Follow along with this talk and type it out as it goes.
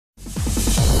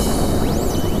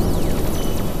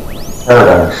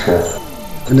Paradigm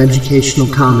shift. An educational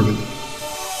comedy.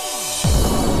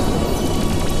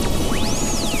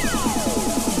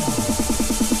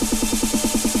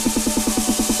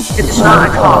 It's not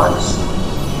a cause,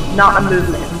 not a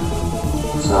movement.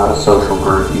 It's not a social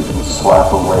group you can slap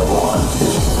a label onto.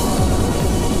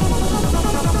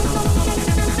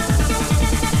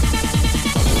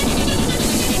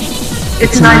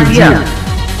 It's an idea.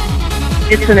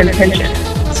 It's an intention.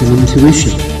 It's an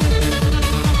intuition.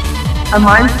 A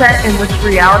mindset in which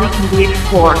reality can be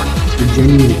explored. Through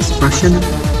genuine expression,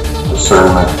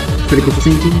 Discernment. critical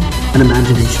thinking, and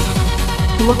imagination.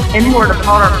 To look inward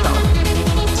upon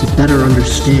ourselves. To better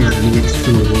understand the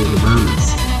external world around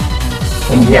us.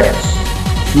 And yes,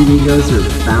 Few egos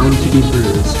are bound to be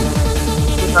bruised.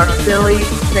 With our silly,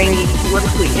 zany,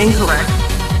 politically incorrect,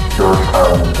 George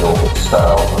Carlin built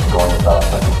style of going about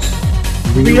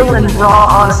things. real and raw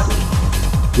honesty.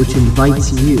 Which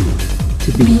invites you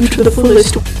to be to the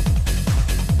fullest.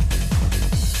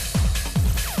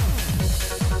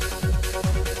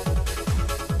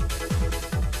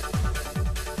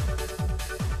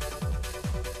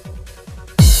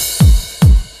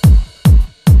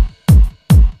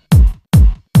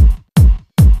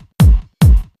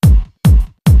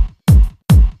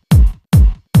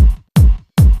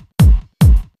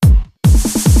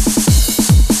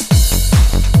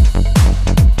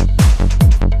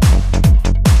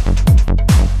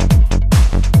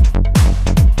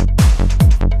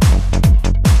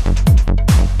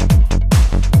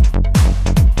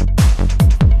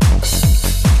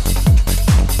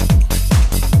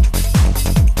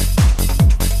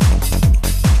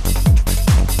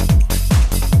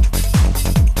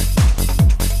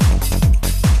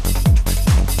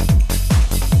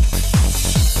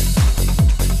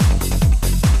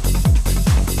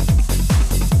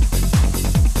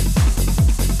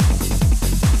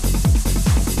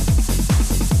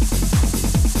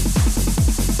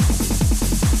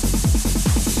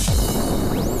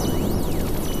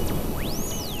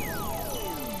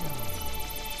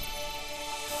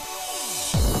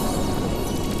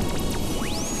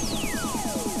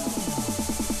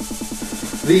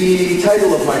 The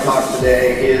title of my talk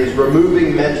today is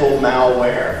Removing Mental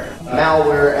Malware.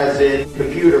 Malware as in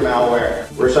computer malware,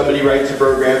 where somebody writes a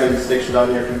program and sticks it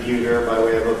on your computer by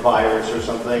way of a virus or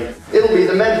something. It'll be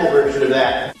the mental version of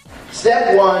that.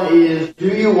 Step one is, do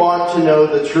you want to know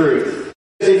the truth?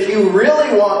 If you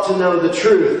really want to know the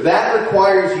truth, that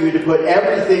requires you to put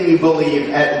everything you believe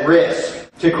at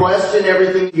risk, to question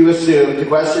everything you assume, to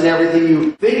question everything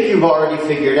you think you've already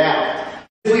figured out.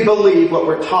 We believe what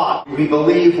we're taught. We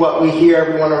believe what we hear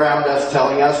everyone around us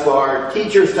telling us, what our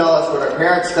teachers tell us, what our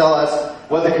parents tell us,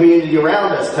 what the community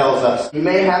around us tells us. You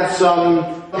may have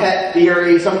some pet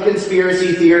theory, some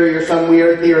conspiracy theory, or some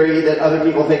weird theory that other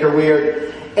people think are weird.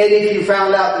 And if you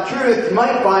found out the truth, you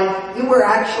might find you were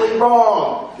actually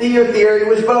wrong, that your theory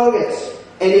was bogus.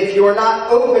 And if you're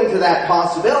not open to that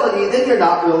possibility, then you're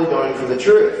not really going for the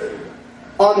truth.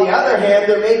 On the other hand,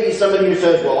 there may be somebody who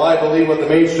says, well, I believe what the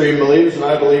mainstream believes, and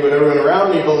I believe what everyone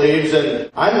around me believes,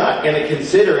 and I'm not going to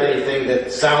consider anything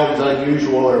that sounds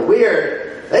unusual or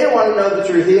weird. They don't want to know the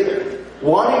truth either.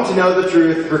 Wanting to know the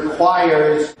truth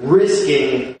requires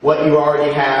risking what you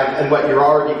already have and what you're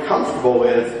already comfortable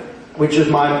with, which is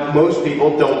why most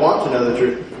people don't want to know the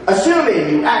truth. Assuming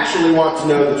you actually want to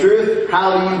know the truth,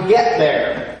 how do you get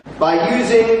there? By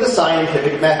using the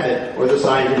scientific method, or the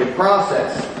scientific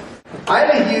process. I'm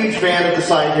a huge fan of the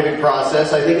scientific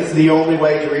process. I think it's the only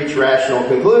way to reach rational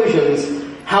conclusions.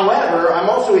 However, I'm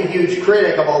also a huge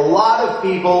critic of a lot of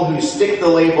people who stick the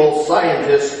label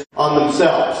scientist on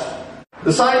themselves.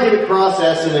 The scientific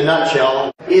process, in a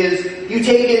nutshell, is you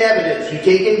take in evidence, you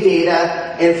take in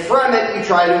data, and from it you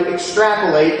try to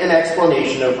extrapolate an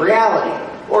explanation of reality,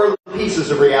 or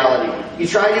pieces of reality. You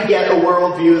try to get a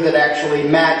worldview that actually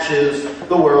matches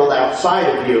the world outside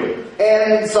of you.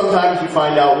 And sometimes you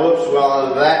find out, whoops,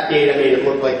 well, that data made it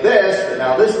look like this, but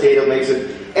now this data makes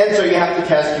it... And so you have to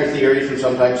test your theories and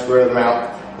sometimes square them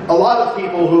out. A lot of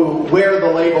people who wear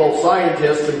the label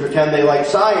scientist and pretend they like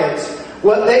science,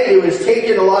 what they do is take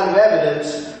in a lot of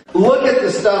evidence, look at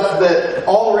the stuff that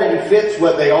already fits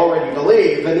what they already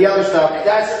believe, and the other stuff,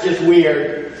 that's just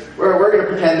weird. We're going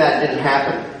to pretend that didn't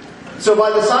happen. So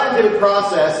by the scientific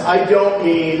process, I don't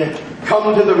mean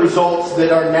come to the results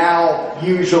that are now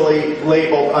usually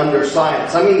labeled under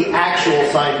science. I mean the actual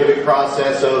scientific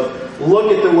process of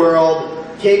look at the world,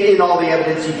 take in all the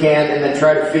evidence you can, and then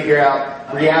try to figure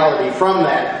out reality from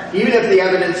that. Even if the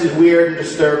evidence is weird and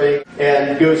disturbing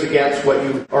and goes against what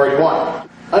you already want.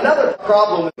 Another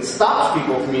problem that stops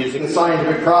people from using the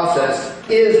scientific process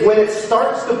is when it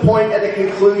starts to point at a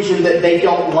conclusion that they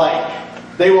don't like.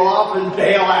 They will often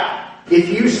bail out. If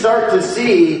you start to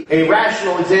see a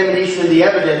rational examination of the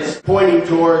evidence pointing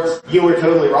towards you were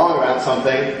totally wrong about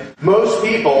something, most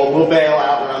people will bail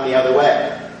out and run the other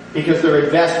way because they're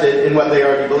invested in what they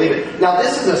already believe in. Now,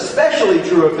 this is especially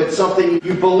true if it's something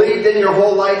you believed in your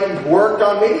whole life, you've worked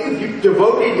on, maybe if you've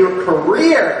devoted your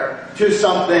career to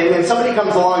something, and somebody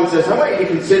comes along and says, I want you to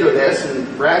consider this, and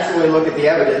rationally look at the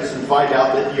evidence and find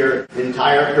out that your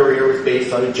entire career was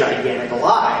based on a gigantic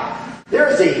lie.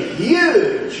 There's a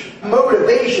huge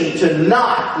motivation to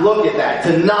not look at that,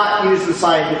 to not use the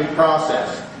scientific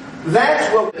process.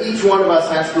 That's what each one of us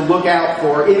has to look out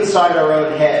for inside our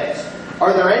own heads.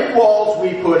 Are there any walls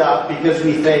we put up because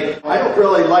we think, I don't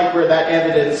really like where that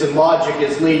evidence and logic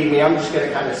is leading me, I'm just going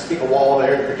to kind of stick a wall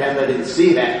there and pretend I didn't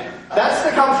see that? That's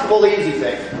the comfortable, easy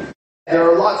thing. There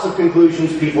are lots of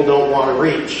conclusions people don't want to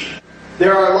reach.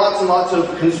 There are lots and lots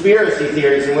of conspiracy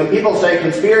theories, and when people say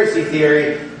conspiracy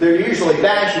theory, they're usually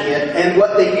bashing it, and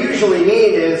what they usually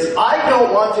mean is, I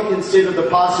don't want to consider the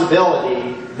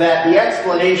possibility that the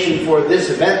explanation for this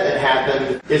event that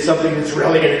happened is something that's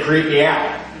really going to creep me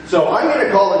out. So I'm going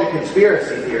to call it a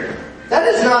conspiracy theory. That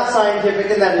is not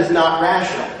scientific and that is not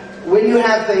rational. When you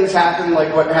have things happen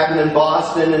like what happened in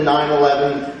Boston and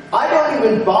 9/11, I don't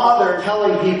even bother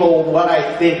telling people what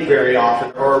I think very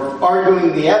often or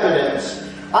arguing the evidence.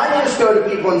 I just go to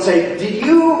people and say, did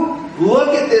you look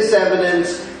at this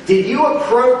evidence? Did you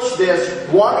approach this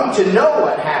wanting to know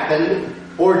what happened?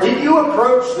 Or did you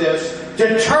approach this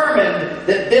determined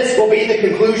that this will be the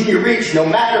conclusion you reach no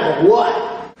matter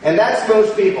what? And that's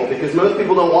most people, because most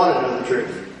people don't want to know the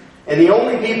truth. And the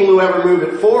only people who ever move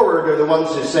it forward are the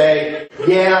ones who say,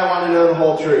 yeah, I want to know the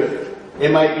whole truth.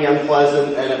 It might be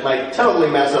unpleasant, and it might totally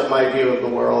mess up my view of the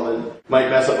world, and might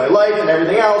mess up my life and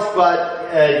everything else, but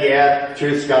yeah,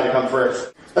 truth's got to come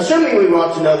first. Assuming we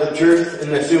want to know the truth,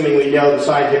 and assuming we know the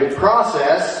scientific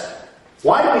process,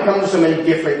 why do we come to so many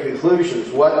different conclusions?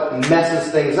 What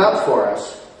messes things up for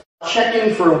us?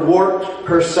 Checking for warped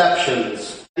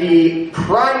perceptions. The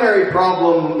primary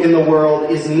problem in the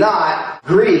world is not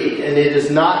greed, and it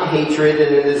is not hatred,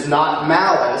 and it is not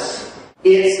malice.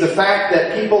 It's the fact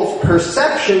that people's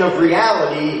perception of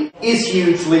reality is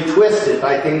hugely twisted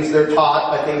by things they're taught,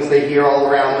 by things they hear all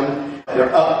around them,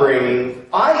 their upbringing.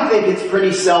 I think it's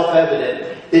pretty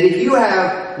self-evident that if you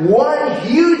have one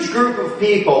huge group of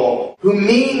people who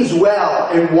means well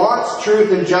and wants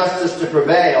truth and justice to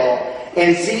prevail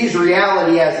and sees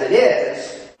reality as it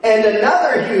is, and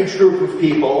another huge group of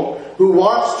people who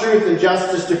wants truth and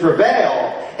justice to prevail,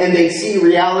 and they see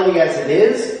reality as it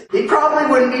is, they probably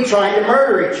wouldn't be trying to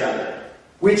murder each other.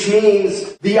 Which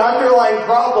means the underlying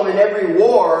problem in every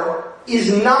war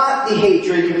is not the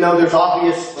hatred, even though there's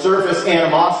obvious surface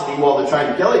animosity while they're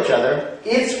trying to kill each other.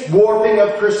 It's warping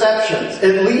of perceptions.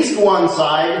 At least one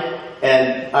side,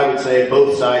 and I would say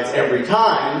both sides every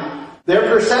time, their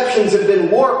perceptions have been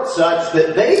warped such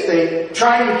that they think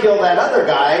trying to kill that other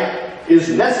guy is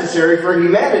necessary for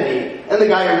humanity. And the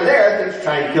guy over there thinks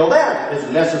trying to kill them is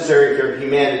necessary for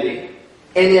humanity.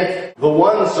 And if the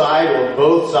one side or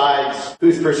both sides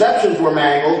whose perceptions were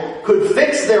mangled could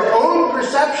fix their own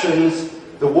perceptions,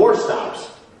 the war stops.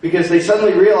 Because they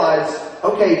suddenly realize,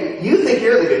 okay, you think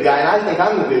you're the good guy and I think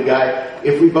I'm the good guy.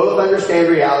 If we both understand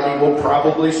reality, we'll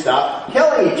probably stop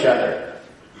killing each other.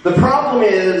 The problem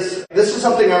is, this is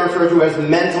something I refer to as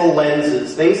mental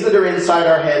lenses, things that are inside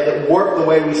our head that warp the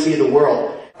way we see the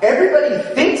world. Everybody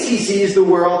thinks he sees the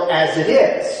world as it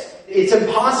is. It's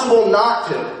impossible not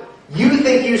to. You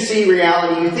think you see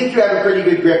reality, you think you have a pretty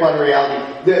good grip on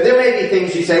reality. There may be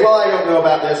things you say, well, I don't know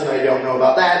about this and I don't know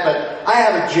about that, but I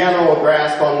have a general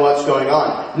grasp on what's going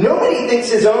on. Nobody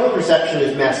thinks his own perception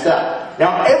is messed up.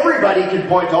 Now, everybody can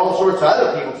point to all sorts of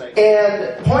other people's things.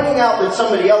 And pointing out that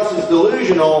somebody else is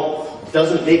delusional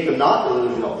doesn't make them not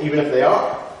delusional, even if they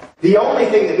are. The only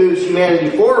thing that moves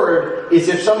humanity forward is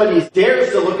if somebody dares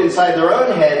to look inside their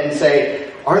own head and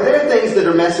say, are there things that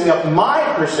are messing up my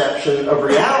perception of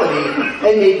reality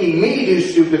and making me do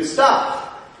stupid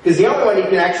stuff? Because the only one you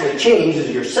can actually change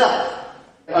is yourself.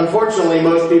 Unfortunately,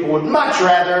 most people would much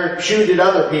rather shoot at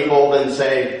other people than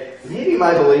say, maybe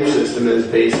my belief system is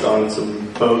based on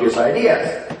some bogus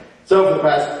ideas. So for the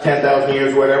past 10,000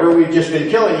 years or whatever, we've just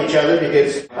been killing each other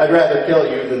because I'd rather kill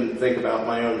you than think about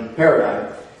my own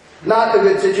paradigm. Not a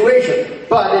good situation,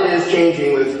 but it is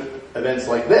changing with events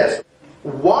like this.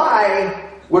 Why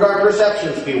would our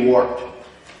perceptions be warped?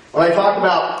 When I talk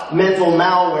about mental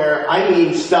malware, I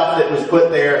mean stuff that was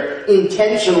put there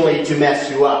intentionally to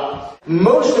mess you up.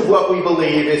 Most of what we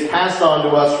believe is passed on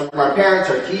to us from our parents,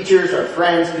 our teachers, our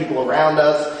friends, people around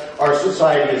us, our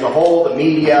society as a whole, the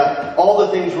media, all the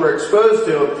things we're exposed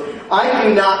to. I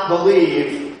do not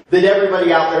believe that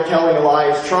everybody out there telling a lie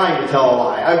is trying to tell a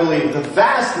lie. I believe the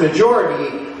vast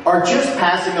majority are just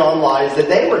passing on lies that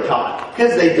they were taught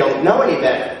because they don't know any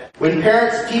better. When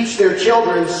parents teach their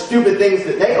children stupid things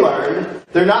that they learned,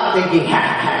 they're not thinking, ha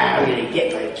ha, I'm going to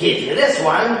get my kids for this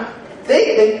one.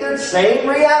 They think they're saying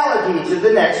reality to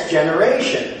the next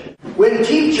generation. When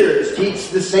teachers teach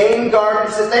the same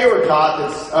garbage that they were taught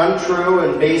that's untrue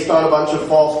and based on a bunch of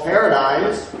false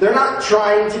paradigms, they're not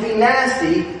trying to be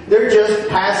nasty, they're just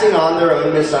passing on their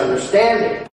own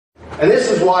misunderstanding. And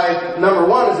this is why, number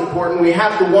one, is important. We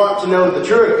have to want to know the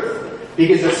truth.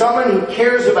 Because if someone who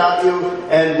cares about you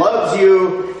and loves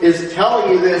you is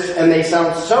telling you this and they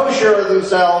sound so sure of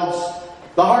themselves,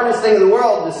 the hardest thing in the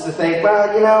world is to think,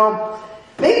 well, you know,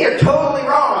 maybe you're totally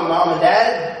wrong, Mom and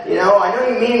Dad. You know, I know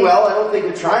you mean well. I don't think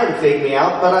you're trying to fake me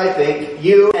out, but I think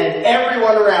you and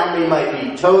everyone around me might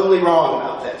be totally wrong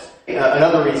about this.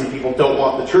 Another reason people don't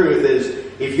want the truth is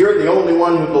if you're the only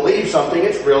one who believes something,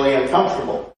 it's really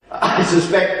uncomfortable. I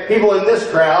suspect people in this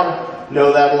crowd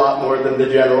know that a lot more than the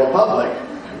general public.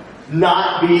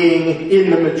 Not being in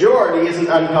the majority is an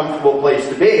uncomfortable place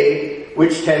to be,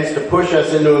 which tends to push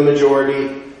us into a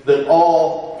majority that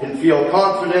all can feel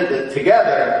confident that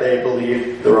together they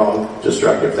believe the wrong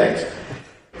destructive things.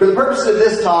 For the purpose of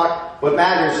this talk, what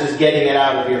matters is getting it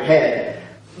out of your head.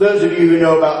 Those of you who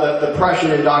know about the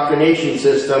Prussian indoctrination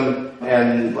system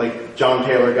and like John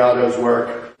Taylor Gatto's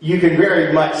work, you can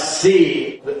very much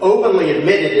see the openly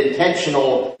admitted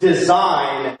intentional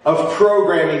design of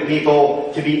programming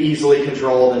people to be easily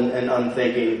controlled and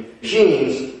unthinking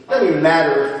machines. It doesn't even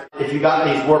matter if you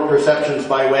got these warped perceptions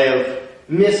by way of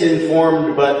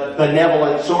misinformed but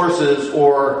benevolent sources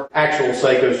or actual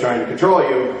psychos trying to control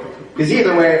you. Because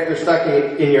either way, if they're stuck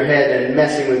in your head and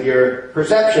messing with your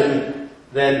perception,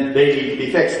 then they need to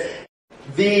be fixed.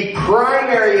 The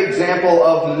primary example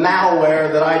of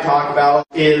malware that I talk about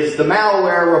is the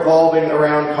malware revolving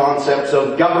around concepts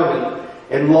of government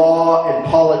and law and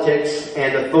politics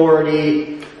and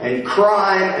authority and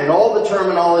crime and all the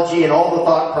terminology and all the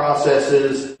thought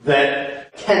processes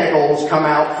that tentacles come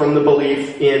out from the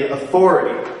belief in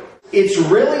authority. It's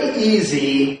really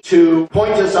easy to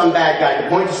point to some bad guy, to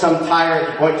point to some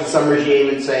tyrant, to point to some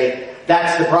regime and say,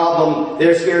 that's the problem,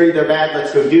 they're scary, they're bad,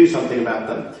 let's go do something about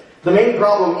them. The main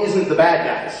problem isn't the bad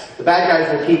guys. The bad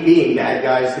guys will keep being bad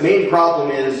guys. The main problem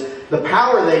is the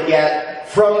power they get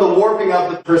from the warping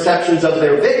of the perceptions of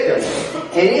their victims.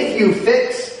 And if you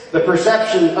fix the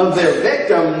perception of their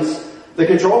victims, the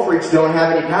control freaks don't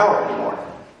have any power anymore.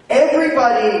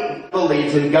 Everybody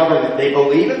believes in government. They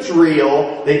believe it's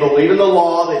real. They believe in the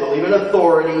law. They believe in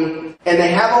authority. And they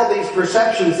have all these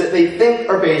perceptions that they think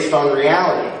are based on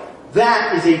reality.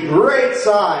 That is a great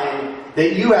sign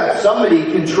that you have somebody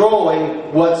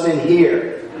controlling what's in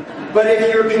here. But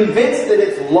if you're convinced that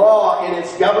it's law and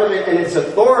it's government and it's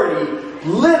authority,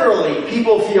 literally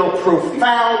people feel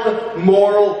profound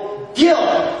moral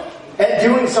guilt at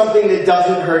doing something that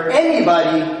doesn't hurt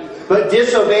anybody but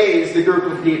disobeys the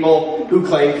group of people who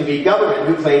claim to be government,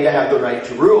 who claim to have the right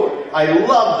to rule. I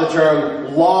love the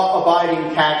term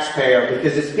law-abiding taxpayer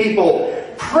because it's people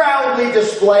proudly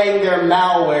displaying their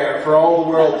malware for all the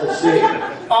world to see.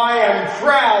 I am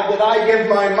proud that I give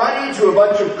my money to a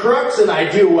bunch of crooks and I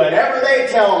do whatever they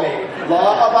tell me.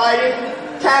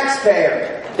 Law-abiding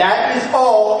taxpayer. That is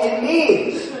all it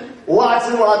means. Lots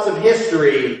and lots of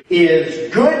history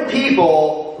is good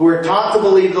people who are taught to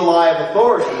believe the lie of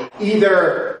authority,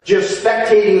 either just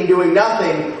spectating and doing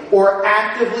nothing, or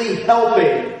actively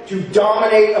helping to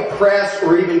dominate, oppress,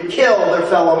 or even kill their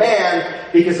fellow man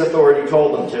because authority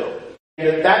told them to.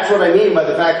 And that's what I mean by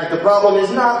the fact that the problem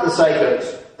is not the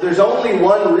psychos. There's only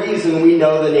one reason we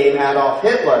know the name Adolf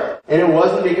Hitler, and it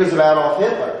wasn't because of Adolf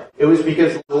Hitler. It was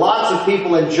because lots of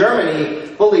people in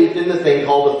Germany believed in the thing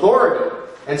called authority.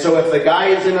 And so if the guy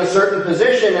is in a certain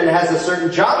position and has a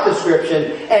certain job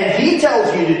description, and he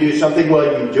tells you to do something,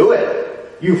 well, you do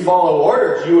it. You follow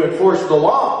orders. You enforce the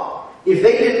law. If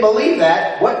they didn't believe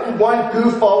that, what could one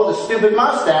goofball with a stupid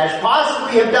mustache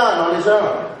possibly have done on his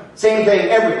own? Same thing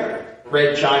everywhere.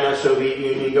 Red China, Soviet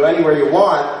Union, go anywhere you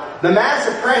want. The mass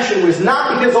oppression was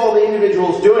not because all the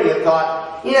individuals doing it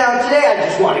thought, you know, today I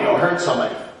just want to go hurt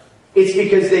somebody. It's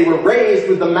because they were raised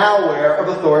with the malware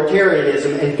of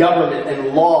authoritarianism and government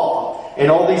and law and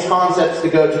all these concepts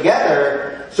that go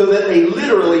together so that they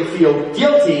literally feel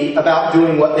guilty about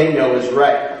doing what they know is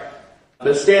right.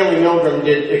 But Stanley Milgram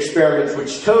did experiments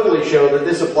which totally show that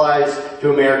this applies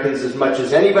to Americans as much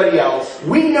as anybody else.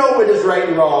 We know what is right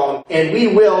and wrong, and we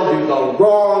will do the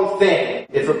wrong thing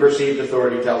if a perceived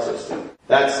authority tells us to.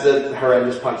 That's the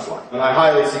horrendous punchline. And I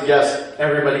highly suggest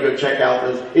everybody go check out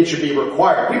those. It should be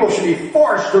required. People should be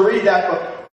forced to read that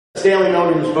book. Stanley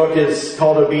Milgram's book is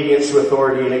called Obedience to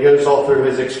Authority, and it goes all through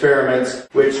his experiments,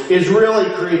 which is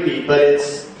really creepy, but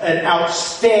it's an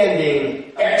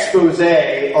outstanding expose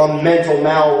on mental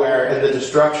malware and the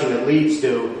destruction it leads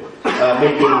to,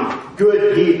 making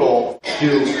good people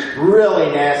do really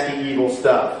nasty, evil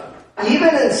stuff.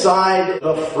 Even inside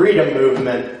the freedom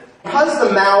movement, because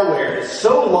the malware is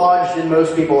so lodged in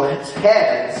most people's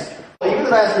heads, even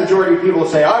the vast majority of people who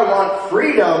say, I want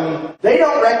freedom, they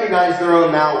don't recognize their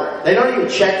own malware. They don't even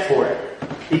check for it.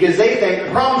 Because they think,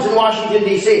 the problem's in Washington,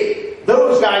 D.C.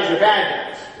 Those guys are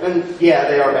bad guys. And yeah,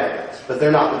 they are bad guys, but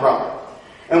they're not the problem.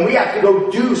 And we have to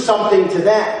go do something to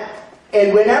that.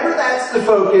 And whenever that's the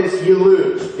focus, you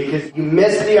lose, because you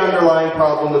miss the underlying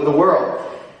problem of the world.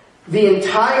 The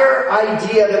entire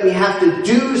idea that we have to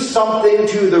do something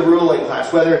to the ruling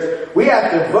class, whether it's we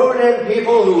have to vote in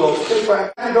people who will stick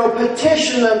back, we have to go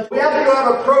petition them, we have to go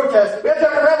have a protest, we have to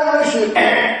have a revolution.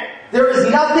 There is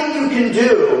nothing you can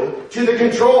do to the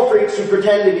control freaks who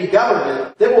pretend to be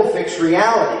government that will fix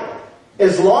reality.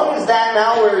 As long as that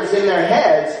malware is in their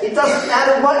heads, it doesn't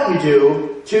matter what you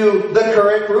do to the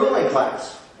current ruling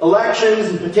class. Elections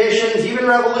and petitions, even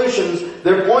revolutions,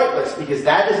 they're pointless because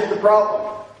that isn't the problem.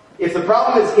 If the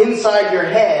problem is inside your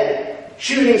head,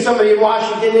 shooting somebody in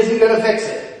Washington isn't going to fix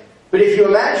it. But if you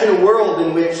imagine a world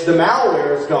in which the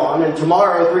malware is gone and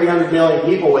tomorrow 300 million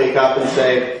people wake up and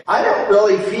say, I don't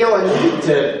really feel a need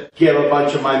to give a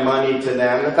bunch of my money to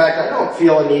them. In fact, I don't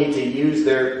feel a need to use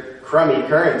their crummy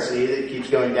currency that keeps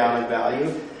going down in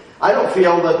value. I don't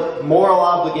feel the moral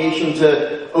obligation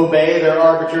to obey their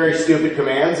arbitrary, stupid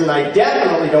commands, and I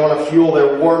definitely don't want to fuel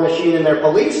their war machine in their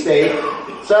police state.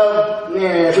 So,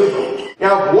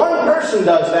 now if one person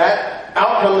does that,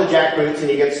 out come the jackboots and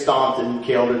he gets stomped and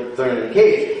killed and thrown in a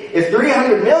cage. If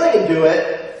 300 million do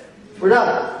it, we're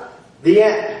done. The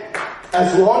end.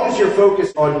 As long as you're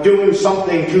focused on doing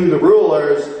something to the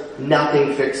rulers,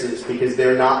 nothing fixes because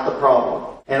they're not the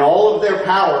problem. And all of their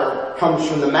power comes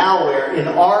from the malware in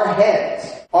our heads,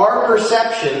 our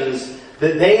perceptions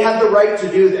that they have the right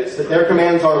to do this, that their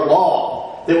commands are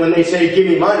law, that when they say give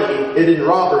me money, it isn't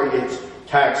robbery, it's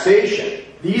taxation.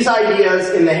 These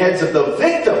ideas in the heads of the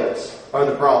victims are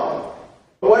the problem.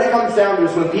 But what it comes down to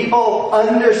is when people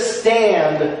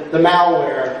understand the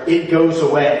malware, it goes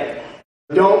away.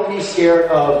 Don't be scared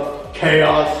of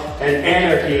chaos and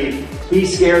anarchy. Be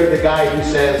scared of the guy who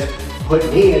says, put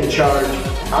me in charge,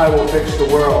 I will fix the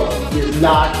world. He is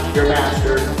not your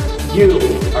master. You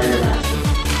are your master.